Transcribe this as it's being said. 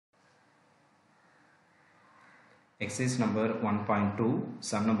Exercise number 1.2,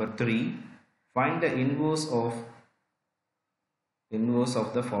 sum number 3. Find the inverse of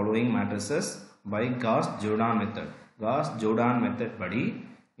the following matrices by Gauss-Jordan method. Gauss-Jordan method படி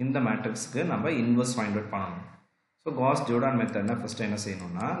இந்த மேட்ரிக்ஸ்க்கு நம்ம inverse find out பண்ணணும். So Gauss-Jordan மெத்தட்னா first என்ன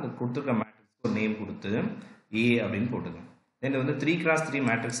செய்யணும்னா இந்த கொடுத்துருக்க மேட்ரிக்ஸ்க்கு ஒரு நேம் கொடுத்து ஏ அப்படின்னு போட்டுக்கணும். இது வந்து 3x3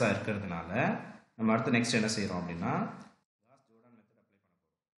 மேட்ரிக்ஸாக இருக்கிறதுனால நம்ம அடுத்து நெக்ஸ்ட் என்ன செய்கிறோம் அப்படின்னா Gauss-Jordan மெத்தட் அப்ளை பண்ண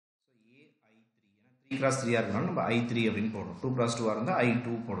போகிறோம். ஸோ ஏ I3 ஏன்னா 3x3 இருக்கனால நம்ம I3 அப்படின்னு போடணும். 2x2 இருந்தால்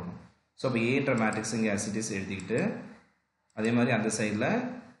I2 போடணும். ஸோ இப்போ ஏன்ற மேட்ரிக்ஸ் இங்கே அசிட்டிஸ் எழுதிக்கிட்டு அதே மாதிரி அந்த சைடில்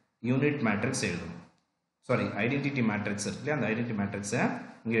யூனிட் மேட்ரிக்ஸ் எழுதணும். சாரி ஐடென்டிட்டி மேட்ரிக்ஸ் இருக்கு இல்லையா, அந்த ஐடென்டிட்டி மேட்ரிக்ஸை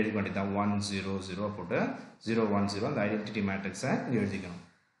இங்கே எழுதி வேண்டியதான். 1 0 0 போட்டு 0 1 0 அந்த ஐடென்டிட்டி மேட்ரிக்ஸை இங்கே எழுதிக்கணும்.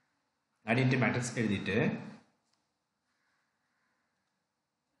 ஐடென்டிட்டி மேட்ரிக்ஸ் எழுதிட்டு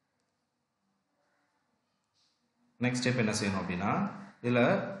நெக்ஸ்ட் ஸ்டெப் என்ன செய்யணும் அப்படின்னா இதில்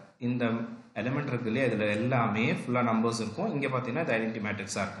இந்த எலிமெண்ட் இருக்கு இல்லையா, இதில் எல்லாமே ஃபுல்லாக நம்பர்ஸ் இருக்கும். இங்கே பார்த்தீங்கன்னா இது ஐடென்டிட்டி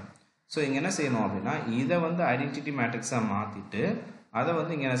மேட்ரிக்ஸாக இருக்கும். ஸோ இங்கே என்ன செய்யணும் அப்படின்னா இதை வந்து ஐடென்டிட்டி மேட்ரிக்ஸாக மாற்றிட்டு அதை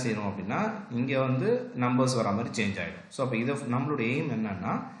வந்து இங்கே என்ன செய்யணும் அப்படின்னா இங்கே வந்து நம்பர்ஸ் வர மாதிரி சேஞ்ச் ஆகிடும். ஸோ அப்போ இதை நம்மளோட எய்ம்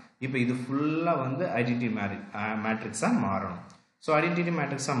என்னன்னா இப்போ இது ஃபுல்லாக வந்து ஐடென்டிட்டி மேட்ரிக்ஸாக மாறணும். ஸோ ஐடென்டிட்டி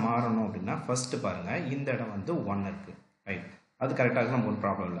மேட்ரிக்ஸாக மாறணும் அப்படின்னா ஃபஸ்ட்டு பாருங்கள் இந்த இடம் வந்து 1 இருக்குது, ரைட்? அது கரெக்டாக நமக்கு ஒரு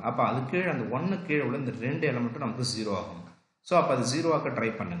ப்ராப்ளம் இல்லை. அப்போ அது கீழே அந்த 1 கீழே உள்ள இந்த 2 எலிமெண்ட்டும் நமக்கு 0 ஆகும். ஸோ அப்போ அது 0 ஆக்க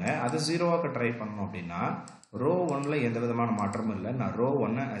ட்ரை பண்ணுங்கள். அது 0 ஆக்க ட்ரை பண்ணணும் அப்படின்னா ரோ 1ல் எந்த விதமான மாற்றமும் இல்லை. நான் ரோ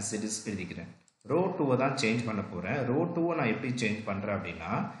 1 as it is எழுதிக்கிறேன். ரோ 2 தான் சேஞ்ச் பண்ண போகிறேன். ரோ 2 நான் எப்படி சேஞ்ச் பண்ணுறேன்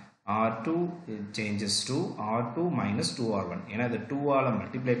அப்படின்னா R2 changes to R2 minus 2R1. ஏன்னா இது 2ஆல்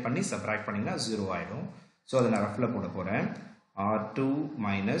மல்டிப்ளை பண்ணி சப்ராக்ட் பண்ணிங்கன்னா 0 ஆகிடும். ஸோ அதை நான் ரஃபில் போட போகிறேன். R2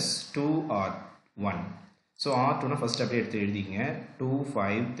 minus 2R1. So R2னா first அப்படியே எடுத்து எழுதிங்க. 2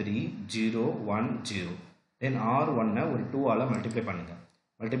 5 3 0 1 0. தென் R1 ஒரு 2ஆல் மல்டிப்ளை பண்ணுங்க.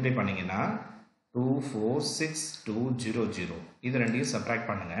 மல்டிப்ளை பண்ணிங்கன்னா 2 4 6 2 0 0. இது ரெண்டையும் சப்ராக்ட்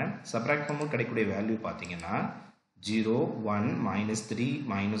பண்ணுங்க. சப்ராக்ட் பண்ணும்போது கிடைக்கக்கூடிய வேல்யூ பார்த்தீங்கன்னா 0 1 -3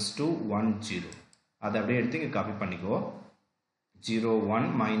 -2 1 0. அதை அப்படியே எடுத்து இங்கே காப்பி பண்ணிக்கோ. 0 1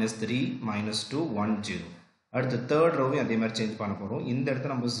 -3 -2 1 0. அடுத்து தேர்ட் ரோவையும் அதே மாதிரி சேஞ்ச் பண்ண போகிறோம். இந்த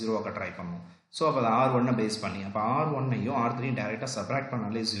இடத்துல நம்ம 0 ஆக்க ட்ரை பண்ணுவோம். ஸோ அப்போ அதை R1 பேஸ் பண்ணி அப்போ R1ஐயும் R3 டேரெக்டாக சப்ராக்ட்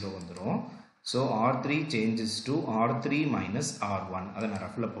பண்ணாலே 0 வந்துடும். So R3 changes to R3 minus R1. அதை நான்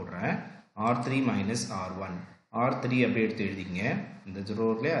ரஃபில் போடுறேன். R3 minus R1. R3 அப்படியே எடுத்து எழுதிங்க. இந்த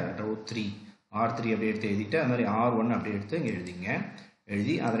ரோவில் ரோ 3 R3 அப்படியே எடுத்து எழுதிட்டு அது மாதிரி R1 அப்படியே எடுத்து இங்கே எழுதிங்க.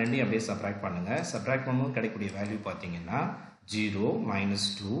 எழுதி அதை ரெண்டையும் அப்படியே சப்ராக்ட் பண்ணுங்கள். சப்ராக்ட் பண்ணும்போது கிடைக்கக்கூடிய வேல்யூ பார்த்தீங்கன்னா 0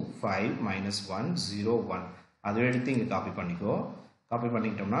 -2 5 -1 0 1. அதை எடுத்து இங்கே காப்பி பண்ணிக்கோ. காப்பி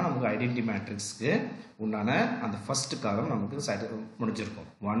பண்ணிக்கிட்டோம்னா நமக்கு ஐடென்டிட்டி மேட்ரிக்ஸ்க்கு உண்டான அந்த ஃபர்ஸ்ட் காலம் நமக்கு முடிஞ்சிருக்கும்.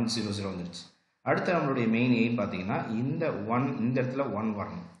 1 0 0 வந்துருச்சு. அடுத்து நம்மளுடைய மெயின் எய்ம் பார்த்தீங்கன்னா இந்த இடத்துல 1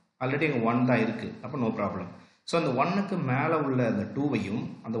 வரணும். ஆல்ரெடி இங்கே 1 தான் இருக்குது, அப்போ நோ ப்ராப்ளம். ஸோ அந்த 1க்கு மேலே உள்ள அந்த 2வையும்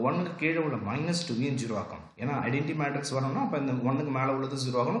அந்த 1க்கு கீழே உள்ள -2வையும் 0 ஆகும். ஏன்னா ஐடென்டிட்டி மேட்ரிக்ஸ் வரணும்னா அப்போ இந்த 1க்கு மேலே உள்ளது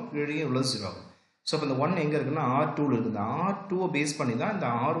 0 ஆகணும், கீழே உள்ளது 0 ஆகும். ஸோ இப்போ இந்த 1 எங்கே இருக்குன்னா R2ல் இருக்குது. இந்த R2வை பேஸ் பண்ணி தான் இந்த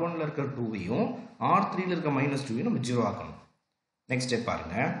R1ல் இருக்கிற 2வையும் R3ல் இருக்க -2வையும் நம்ம 0 ஆக்கணும். நெக்ஸ்ட் ஸ்டெப்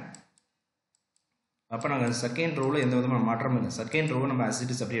பாருங்க. அப்போ நாங்கள் செகண்ட் ரோவில் எந்த விதமான மாற்றமும் இல்லை. செகண்ட் ரோவை நம்ம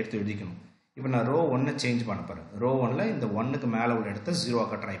அசிட்டிஸ் அப்படியே எடுத்து எழுதிக்கணும். இப்போ நான் ரோ 1 சேஞ்ச் பண்ண போகிறேன். ரோ 1ல் இந்த 1க்கு மேலே உள்ள இடத்த 0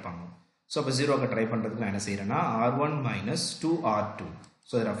 ஆக்க ட்ரை பண்ணணும். ஸோ அப்போ 0 ஆக்க ட்ரை பண்ணுறதுக்கு நான் என்ன செய்கிறேன்னா R1 minus 2R2.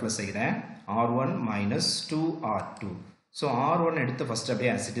 ஸோ இதை ரஃபில் செய்கிறேன். R1 minus 2R2. So R1 எடுத்து ஃபஸ்ட்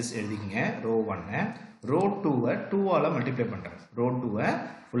அப்படியே அசிட்டிஸ் எழுதிக்கிங்க. ரோ 1. ரோ 2வை 2ஆல் மல்டிப்ளை பண்ணுறேன். ரோ 2வை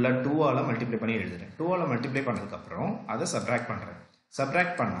ஃபுல்லாக 2ஆல் மல்டிப்ளை பண்ணி எழுதுறேன். 2ஆல் மல்டிப்ளை பண்ணதுக்கப்புறம் அதை சப்ராக்ட் பண்ணுறேன்.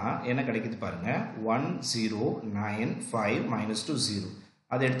 சப்ராக்ட் பண்ணால் என்ன கிடைக்குது பாருங்கள். 1 0 9 5 -2 0.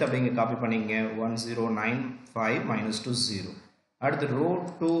 அதை எடுத்து அப்படி இங்கே காப்பி பண்ணிங்க. 1 0 9 5 -2 0. அடுத்து ரோ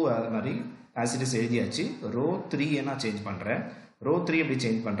 2 அது மாதிரி ஆசிட்டிஸ் எழுதியாச்சு. ரோ 3 நான் சேஞ்ச் பண்ணுறேன். ரோ 3 எப்படி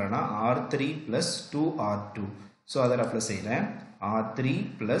சேஞ்ச் பண்ணுறேன்னா R3 + 2R2. ஸோ அதை ரஃபில் செய்கிறேன். R3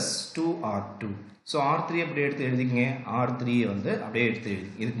 + 2R2. ஸோ R3 அப்படியே எடுத்து எழுதிக்கங்க. R3 வந்து அப்படியே எடுத்து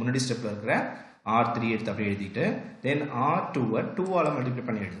எழுதி இதுக்கு முன்னாடி ஸ்டெப்பில் இருக்கிற R3 எடுத்து அப்படியே எழுதிட்டு தென் R2வை 2ஆல் மல்டிப்ளை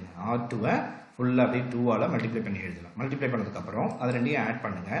பண்ணி எழுதுங்க. R2வை ஃபுல்லாக அப்படியே 2ஆல் மல்டிப்ளை பண்ணி எழுதலாம். மல்டிப்ளை பண்ணதுக்கப்புறம் அதை ரெண்டையும் ஆட்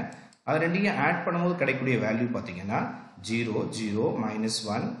பண்ணுங்கள். அதை ரெண்டையும் ஆட் பண்ணும்போது கிடைக்கக்கூடிய வேல்யூ பார்த்தீங்கன்னா 0 0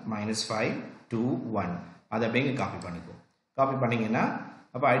 -1 -5 2 1. அதை அப்படியே காப்பி பண்ணிக்கோ. காப்பி பண்ணிங்கன்னா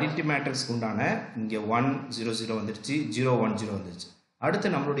அப்போ ஐடென்டிட்டி மேட்ரிக்ஸ்க்கு உண்டான இங்கே 1 0 0 வந்துருச்சு, 0 1 0 வந்துருச்சு. அடுத்து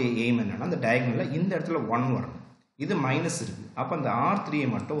நம்மளுடைய எய்ம் என்னன்னா அந்த டயக்னலில் இந்த இடத்துல 1 வரணும். இது மைனஸ் இருக்குது. அப்போ அந்த R3யை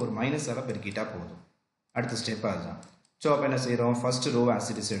மட்டும் ஒரு மைனஸால் பெருக்கிட்டா போதும். அடுத்த ஸ்டெப் அதுதான். ஸோ அப்போ என்ன செய்கிறோம், ஃபர்ஸ்ட் ரோவை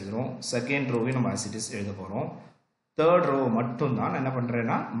ஆசிட்டிஸ் எழுதுகிறோம். செகண்ட் ரோவையும் நம்ம ஆசிட்டிஸ் எழுத போகிறோம். தேர்ட் ரோ மட்டும் தான் நான் என்ன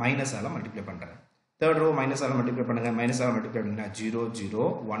பண்ணுறேன்னா மைனஸால் மல்டிப்ளை பண்ணுறேன். தேர்ட் ரோ மைனஸால் மல்டிப்ளை பண்ணுங்கள். மைனஸால் மல்டிப்ளை பண்ணிங்கன்னா 0 0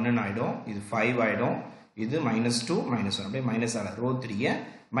 1 ஆகிடும். இது 5 ஆகிடும். இது -2 -1 அப்படியே மைனஸ் ஆல ரோ 3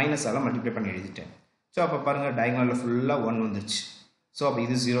 மைனஸ் ஆல மல்டிப்ளை பண்ணி எழுதிட்டேன். ஸோ அப்போ பாருங்கள் டயகனலில் ஃபுல்லாக 1 வந்துருச்சு. ஸோ அப்போ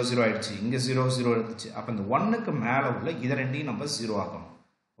இது 0 0 ஆகிடுச்சு, இங்கே 0 0 இருந்துச்சு. அப்போ இந்த 1க்கு மேலே உள்ள இதை ரெண்டையும் நம்ம 0 ஆக்கணும்.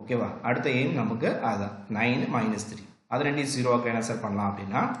 ஓகேவா? அடுத்த எய்ம் நமக்கு அதுதான் 9 -3. அது ரெண்டையும் 0 ஆக்க என்ன சார் பண்ணலாம்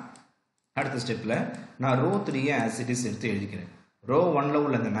அப்படின்னா, அடுத்த ஸ்டெப்பில் நான் ரோ 3 as it is எடுத்து எழுதிக்கிறேன். ரோ 1ல்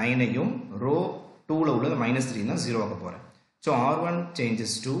உள்ள இந்த 9ஐயும் ரோ 2ல் உள்ள -3 தான் 0 ஆக்க போகிறேன். So R1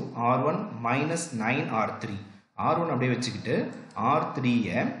 changes to R1 -9 R3. R1 அப்படியே வச்சுக்கிட்டு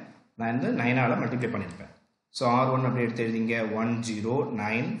R3-ஐ நான் வந்து 9ஆல் மல்டிப்ளை பண்ணியிருப்பேன். ஸோ R1 அப்படியே எடுத்து எழுதிங்க 1 0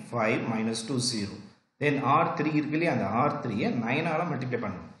 9 5 -2 0. தென் R3 இருக்கு இல்லையா, அந்த R3-ஐ 9ஆல் மல்டிப்ளை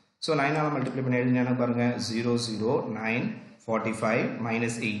பண்ணணும். ஸோ 9ஆல் மல்டிப்ளை பண்ணி எழுதினா பாருங்கள் 0 0 9 45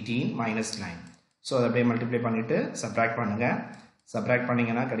 -18 -9. ஸோ அதை அப்படியே மல்டிப்ளை பண்ணிவிட்டு சப்ராக்ட் பண்ணுங்கள். சப்ராக்ட்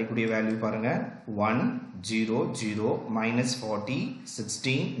பண்ணிங்கன்னா கிடைக்கக்கூடிய வேல்யூ பாருங்கள் 1 0 0 -40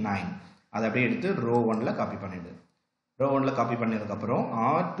 16 9. அதை அப்படியே எடுத்து ரோ 1ல் காப்பி பண்ணிவிடு. ரோ 1ல் காப்பி பண்ணதுக்கப்புறம்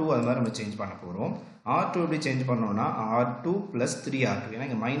R2 அது மாதிரி நம்ம சேஞ்ச் பண்ண போகிறோம். R2 எப்படி சேஞ்ச் பண்ணோம்னா R2 + 3R2, ஏன்னா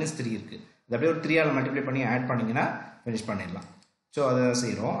இங்கே -3 இருக்குது. இது அப்படியே ஒரு 3ஆல் மல்டிப்ளை பண்ணி ஆட் பண்ணிங்கன்னா ஃபினிஷ் பண்ணிடலாம். ஸோ அதை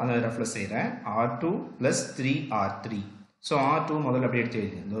செய்கிறோம், அதை ரெஃப்ரெஷ் செய்கிறேன். R2 + 3R3. ஸோ R2 முதல்ல அப்படியே எடுத்து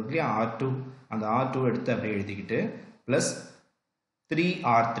எழுதிங்க. இந்த ஒரு R2, அந்த R2 எடுத்து அப்படியே எழுதிக்கிட்டு ப்ளஸ்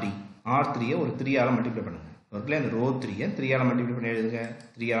 3R3. R3-ஐ ஒரு 3ஆல் மல்டிப்ளை பண்ணுங்கள். ஒரு அந்த ரோ 3-ஐ 3ஆல் மல்டிப்ளை பண்ணி எழுதுங்க.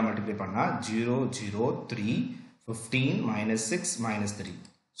 3ஆல் மல்டிப்ளை பண்ணால் 0 0 3 15 -6 -3.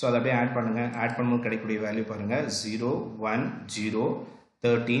 ஸோ அதை அப்படியே ஆட் பண்ணுங்கள். ஆட் பண்ணும்போது கிடைக்கக்கூடிய வேல்யூ பாருங்கள் 0 1 0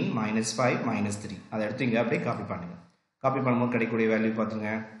 13 -5 -3. அதை எடுத்து இங்கே அப்படியே காப்பி பண்ணுங்கள். காப்பி பண்ணும்போது கிடைக்கக்கூடிய வேல்யூ பார்த்துங்க.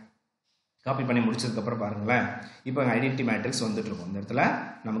 காப்பி பண்ணி முடிச்சதுக்கப்புறம் பாருங்களேன், இப்போ ஐடென்டிட்டி மேட்ரிக்ஸ் வந்துட்டு இருக்கும். இந்த இடத்துல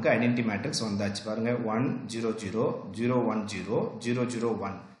நமக்கு ஐடென்டிட்டி மேட்ரிக்ஸ் வந்தாச்சு பாருங்கள். 1 0 0 0 1 0 0 0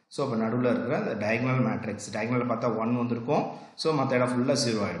 1. ஸோ இப்போ நடுவில் இருக்கிற அந்த டயகனல் மேட்ரிக்ஸ், டயகனலில் பார்த்தா 1 வந்திருக்கும். ஸோ மற்ற இடம் ஃபுல்லாக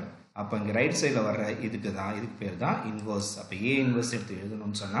 0 ஆகிடும். அப்போ இங்கே ரைட் சைடில் வர்ற இதுக்கு பேர் தான் இன்வர்ஸ். அப்போ ஏ இன்வர்ஸ் எடுத்து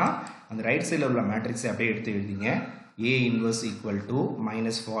எழுதணும்னு சொன்னால் அந்த ரைட் சைடில் உள்ள மேட்ரிக்ஸை அப்படியே எடுத்து எழுதிங்க. A inverse equal to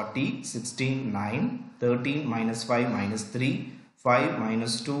 -40 16 9 13 -5 -3 5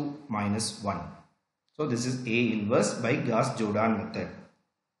 -2 -1. So this is A inverse by Gauss-Jordan method.